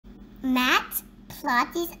Mat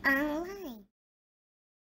Pilates Online.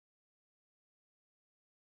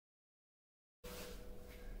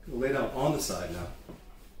 Lay down on the side now.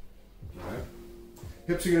 All right.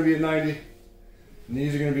 Hips are going to be at 90.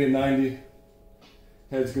 Knees are going to be at 90.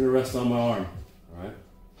 Head's going to rest on my arm. All right.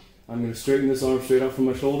 I'm going to straighten this arm straight out from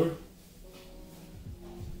my shoulder.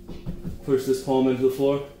 Push this palm into the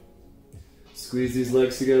floor. Squeeze these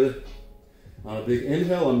legs together. On a big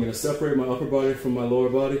inhale, I'm going to separate my upper body from my lower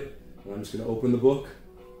body. And I'm just going to open the book.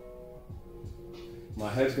 My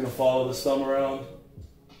head's going to follow this thumb around.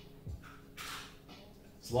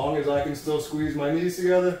 As long as I can still squeeze my knees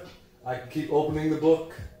together, I can keep opening the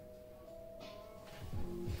book.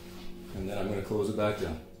 And then I'm going to close it back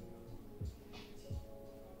down.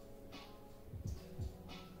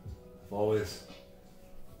 I've always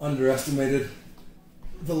underestimated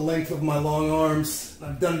the length of my long arms.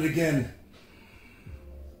 I've done it again.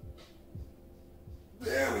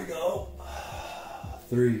 There we go.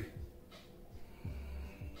 3.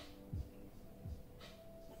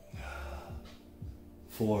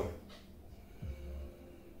 4.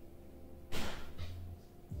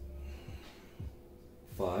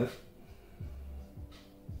 5.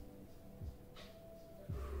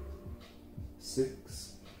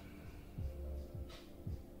 6.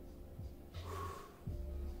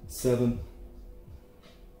 7.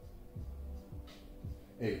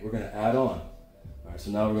 8. We're going to add on. All right,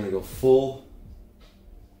 so now we're going to go full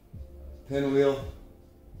pinwheel.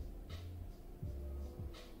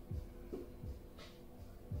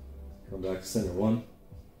 Come back to center. 1.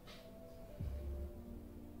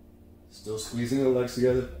 Still squeezing the legs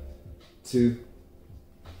together. 2.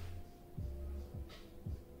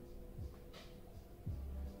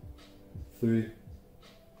 3.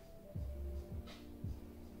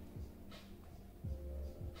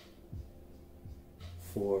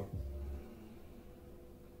 4.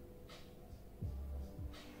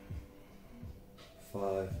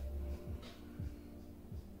 5.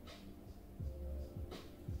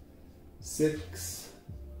 6.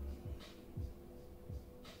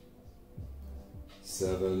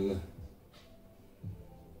 7.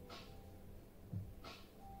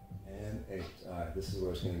 And 8. Alright, this is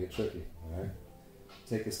where it's going to get tricky. Alright.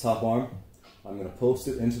 Take this top arm. I'm going to post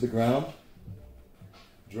it into the ground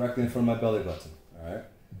directly in front of my belly button. Alright.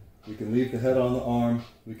 We can leave the head on the arm.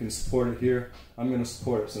 We can support it here. I'm going to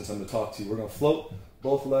support it since I'm going to talk to you. We're going to float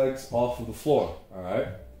both legs off of the floor. Alright.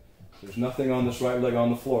 There's nothing on this right leg on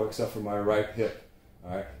the floor except for my right hip.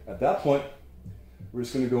 Alright. At that point, we're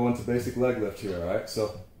just going to go into basic leg lift here. Alright.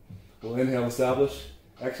 So we'll inhale, establish.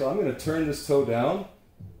 Exhale. I'm going to turn this toe down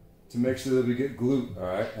to make sure that we get glute.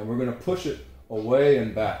 Alright. And we're going to push it away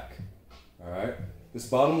and back. Alright. This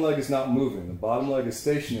bottom leg is not moving. The bottom leg is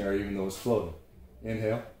stationary even though it's floating.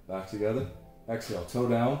 Inhale, back together. Exhale, toe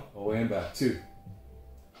down, away and back. 2.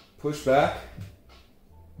 Push back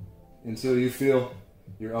until you feel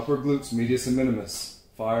your upper glutes, medius and minimus,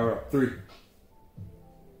 fire up. 3.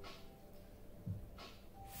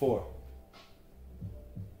 4.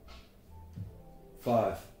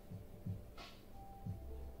 5.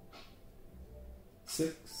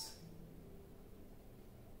 6.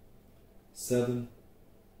 7.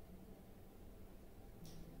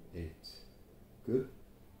 8. Good.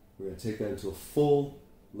 We're going to take that into a full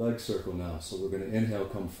leg circle now. So we're going to inhale,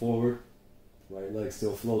 come forward. Right leg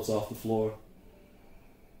still floats off the floor.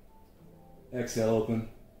 Exhale, open.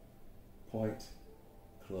 Point.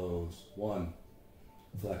 Close. 1.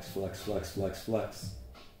 Flex, flex, flex, flex, flex.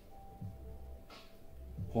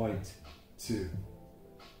 Point. 2.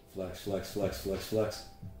 Flex, flex, flex, flex, flex.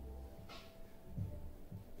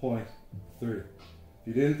 Point. 3. If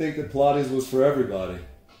you didn't think that Pilates was for everybody,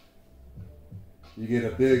 you get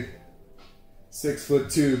a big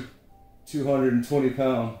 6'2",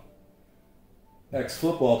 220-pound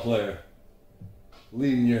ex-football player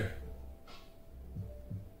leading your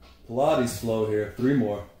Pilates flow here. 3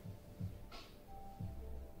 more.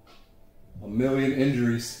 1 million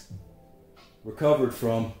injuries recovered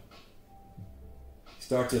from. You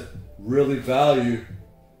start to really value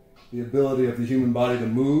the ability of the human body to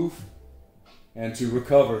move and to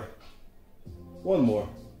recover. 1 more,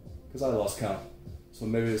 because I lost count. So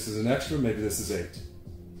maybe this is an extra, maybe this is 8.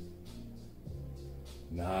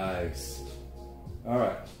 Nice. All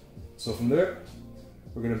right. So from there,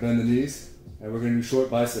 we're going to bend the knees and we're going to do short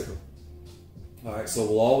bicycle. All right. So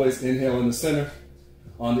we'll always inhale in the center.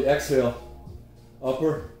 On the exhale,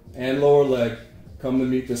 upper and lower leg come to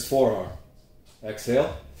meet this forearm.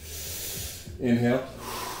 Exhale. Inhale.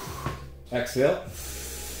 Exhale.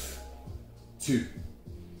 2.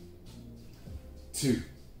 2.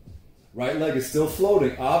 Right leg is still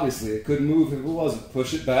floating. Obviously, it couldn't move if it wasn't.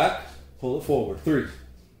 Push it back. Pull it forward. 3,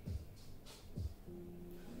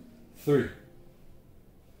 3,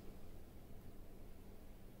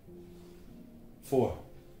 4,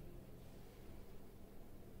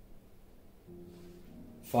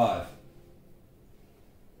 5,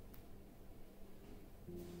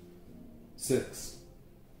 6,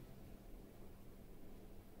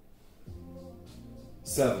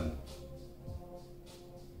 7,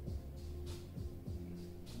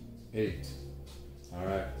 8. All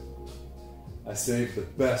right. I saved the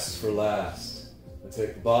best for last. I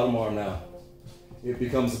take the bottom arm now. It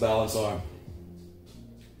becomes the balance arm.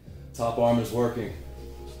 Top arm is working.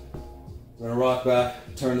 We're gonna rock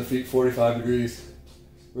back, turn the feet 45 degrees.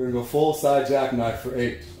 We're gonna go full side jackknife for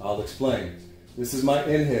 8. I'll explain. This is my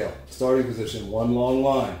inhale, starting position, one long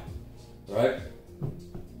line, right?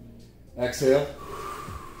 Exhale.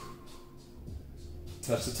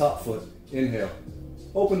 Touch the top foot, inhale.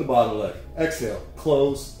 Open the bottom leg, exhale,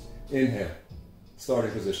 close, inhale.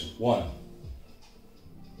 Starting position, 1.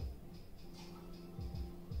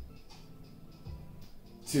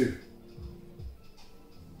 2.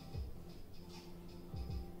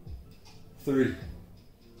 3.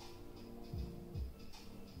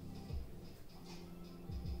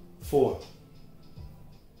 4.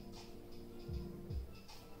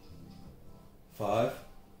 5.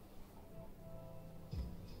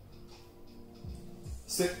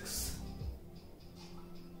 6.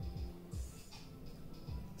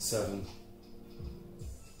 7.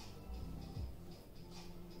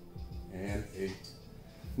 And 8.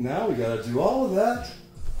 Now we gotta do all of that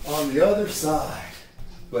on the other side.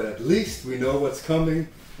 But at least we know what's coming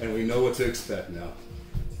and we know what to expect now.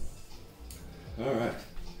 All right.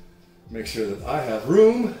 Make sure that I have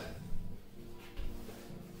room.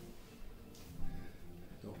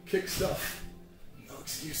 Don't kick stuff. No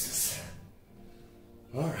excuses.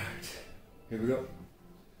 All right. Here we go.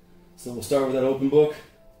 So we'll start with that open book.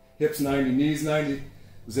 Hips 90, knees 90.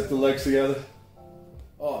 Zip the legs together.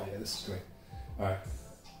 Oh yeah, this is great. All right.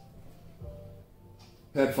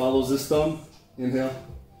 Head follows this thumb. Inhale.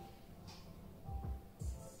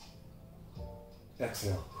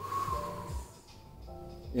 Exhale.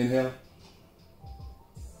 Inhale.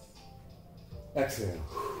 Exhale.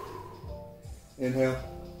 Inhale.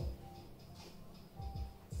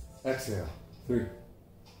 Exhale. 3.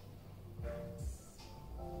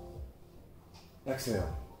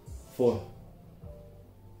 Exhale. 4.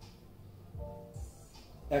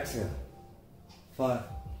 Exhale. 5.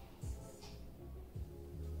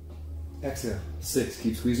 Exhale. 6.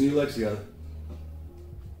 Keep squeezing your legs together.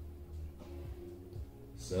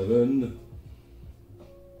 7.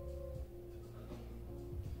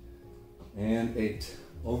 And 8.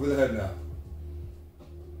 Over the head now.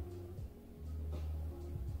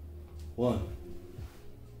 1.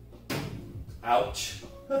 Ouch.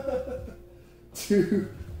 2.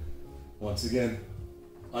 Once again,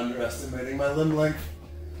 underestimating my limb length.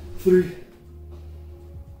 3.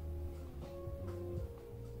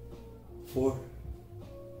 4.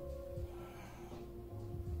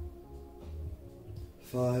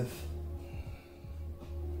 5.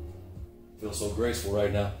 Feel so graceful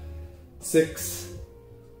right now. 6.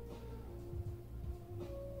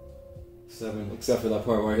 7, except for that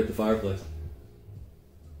part where I hit the fireplace.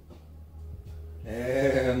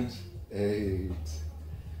 And 8.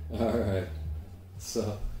 All right.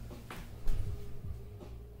 So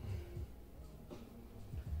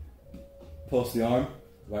post the arm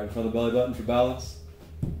right in front of the belly button for balance.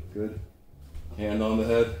 Good. Hand on the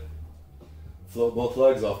head. Float both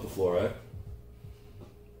legs off the floor, right?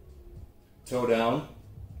 Toe down.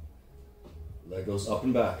 Leg goes up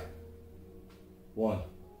and back. 1.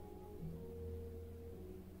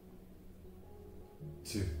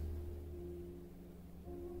 2.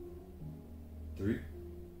 3.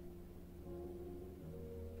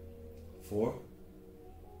 4.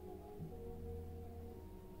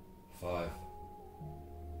 5.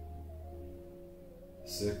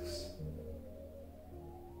 6.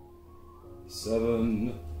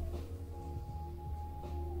 7.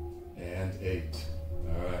 And 8.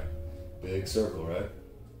 All right. Big circle, right?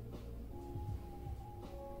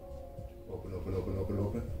 Open, open, open, open,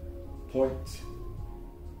 open. Point.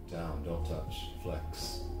 Down, don't touch.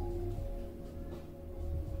 Flex.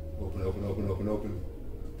 Open, open, open, open, open.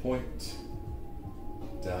 Point.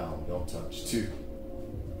 Down, don't touch. 2.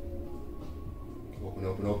 Open,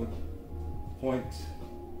 open, open. Point.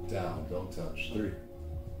 Down, don't touch. 3.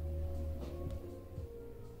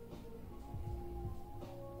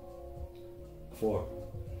 4.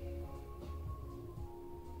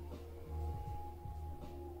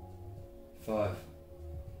 5. 6.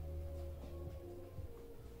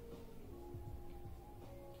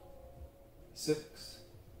 6,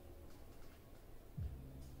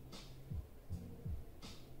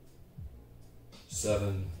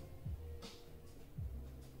 7,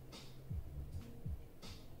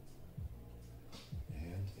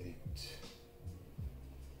 8.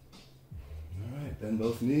 All right, bend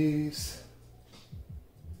both knees.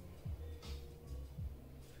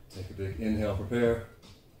 Take a big inhale, prepare.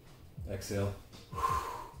 Exhale.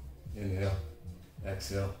 Inhale.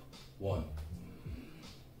 Exhale. 1.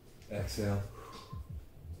 Exhale.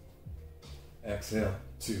 Exhale.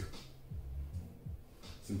 2.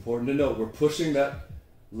 It's important to note we're pushing that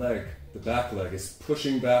leg, the back leg is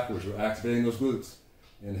pushing backwards. We're activating those glutes.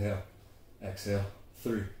 Inhale. Exhale.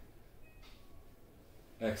 3.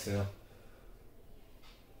 Exhale.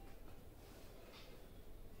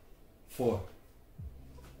 4.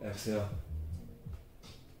 Exhale.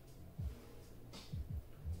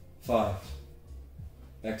 5.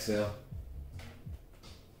 Exhale.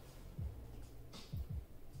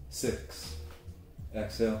 6.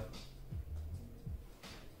 Exhale.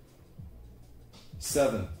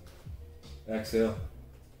 7. Exhale.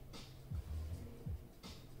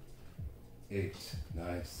 8.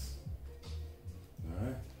 Nice. All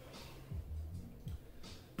right.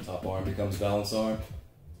 Top arm becomes balance arm.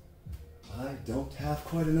 I don't have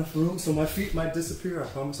quite enough room, so my feet might disappear. I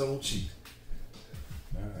promise I won't cheat.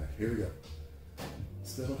 All right, here we go.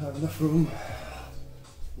 Still don't have enough room.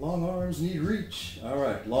 Long arms need reach. All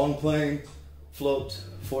right, long plane, float,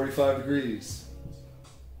 45 degrees.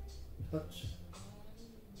 Touch.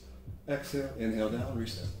 Exhale, inhale down,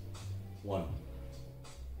 reset. 1.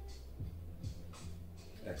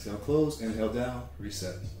 Exhale, close, inhale down,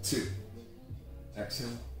 reset. 2.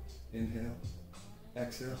 Exhale, inhale,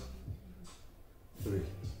 exhale. 3.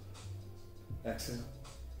 Exhale,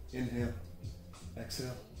 inhale,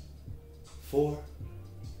 exhale. 4.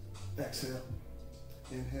 Exhale,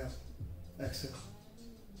 inhale, exhale.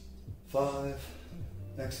 5.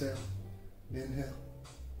 Exhale, inhale,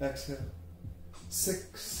 exhale.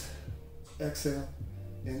 6. Exhale,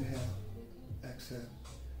 inhale, exhale.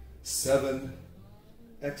 7.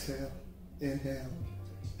 Exhale, inhale,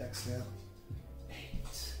 exhale. 8.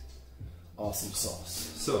 Awesome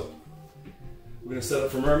sauce. So, we're going to set up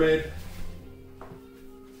for mermaid.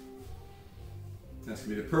 That's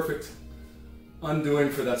going to be the perfect undoing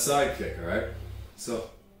for that side kick, all right? So,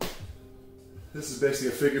 this is basically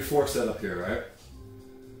a figure 4 setup here, right?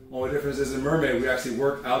 Only difference is in mermaid, we actually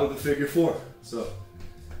work out of the figure 4. So,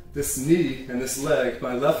 this knee and this leg,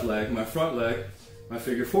 my left leg, my front leg, my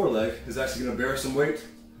figure 4 leg, is actually going to bear some weight.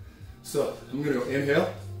 So, I'm going to go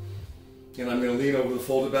inhale, and I'm going to lean over the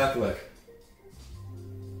folded back leg.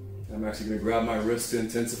 I'm actually going to grab my wrist to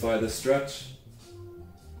intensify this stretch.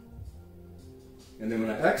 And then when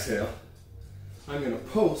I exhale, I'm going to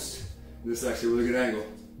post. This is actually a really good angle.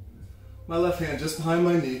 My left hand just behind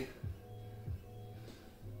my knee.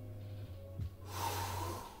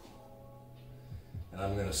 And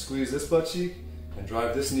I'm going to squeeze this butt cheek and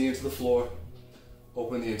drive this knee into the floor.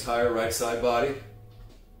 Open the entire right side body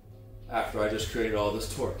after I just created all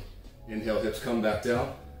this torque. Inhale, hips come back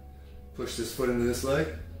down. Push this foot into this leg.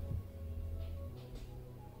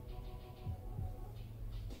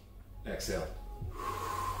 Exhale.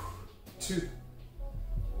 2.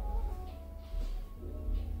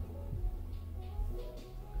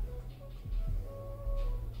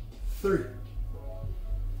 3.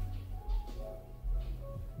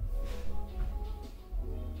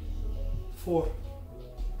 4.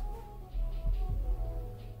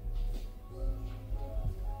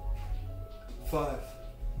 5.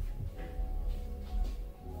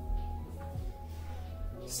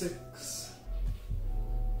 6.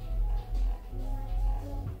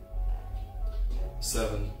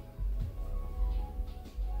 7.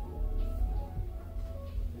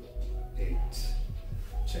 8.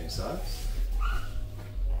 Change sides.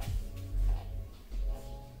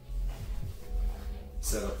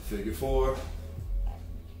 Set up the figure 4.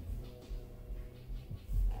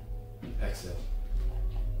 Exhale.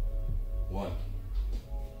 1.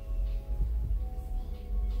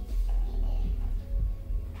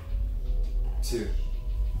 2.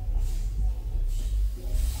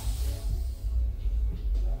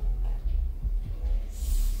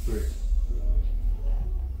 3.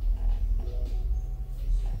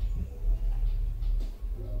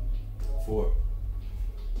 4.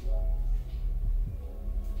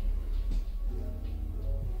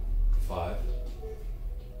 5.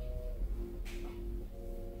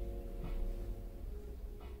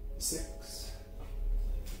 6.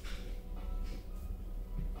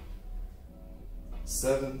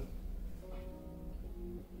 7.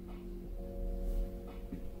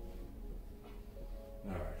 8.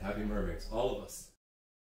 All right. happy mermaids, all of us.